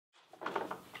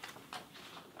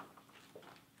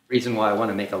reason why I want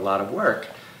to make a lot of work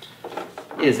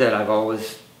is that I've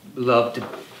always loved to,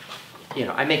 you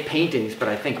know, I make paintings, but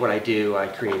I think what I do, I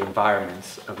create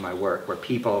environments of my work where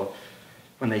people,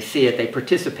 when they see it, they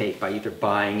participate by either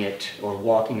buying it or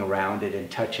walking around it and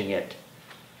touching it.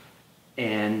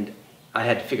 And I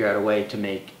had to figure out a way to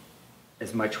make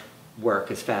as much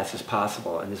work as fast as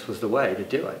possible, and this was the way to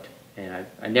do it. And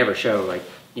I never show, like,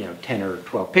 you know, 10 or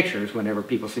 12 pictures whenever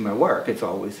people see my work. It's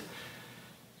always,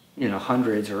 you know,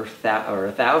 hundreds or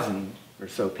 1,000 or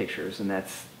so pictures, and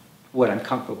that's what I'm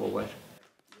comfortable with.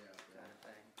 Yeah, I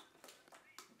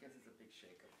guess it's a big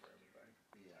shakeup for everybody.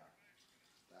 Yeah,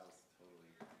 that was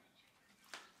totally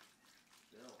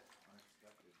still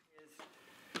unexpected.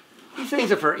 These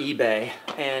things are for eBay,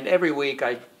 and every week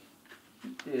I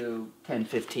do 10,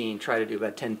 15, try to do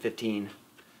about 10, 15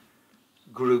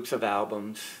 groups of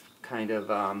albums, kind of,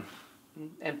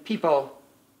 and people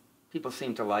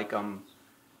seem to like them.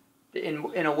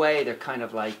 In a way, they're kind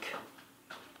of like,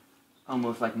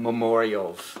 almost like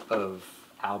memorials of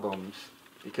albums,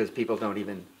 because people don't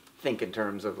even think in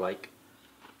terms of like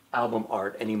album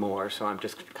art anymore, so I'm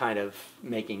just kind of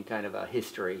making kind of a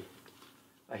history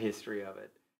of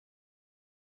it.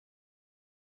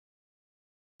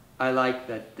 I like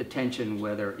that the tension,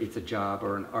 whether it's a job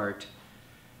or an art,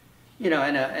 you know,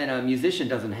 and a musician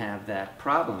doesn't have that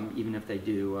problem, even if they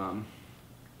do,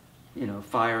 you know,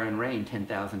 Fire and Rain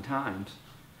 10,000 times.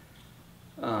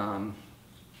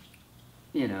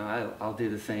 You know, I'll do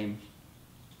the same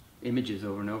images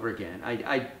over and over again.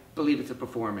 I believe it's a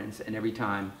performance, and every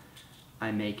time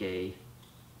I make a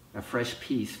fresh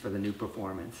piece for the new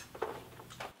performance.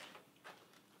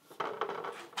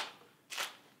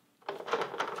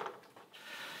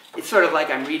 It's sort of like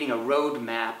I'm reading a road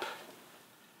map,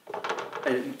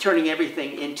 turning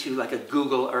everything into like a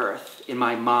Google Earth in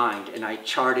my mind, and I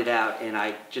chart it out and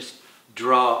I just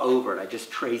draw over it. I just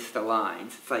trace the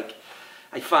lines. It's like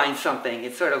I find something.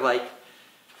 It's sort of like,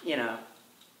 you know,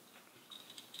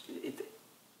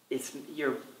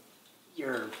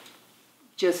 you're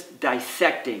just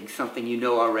dissecting something you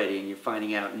know already, and you're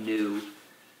finding out new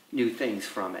things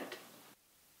from it.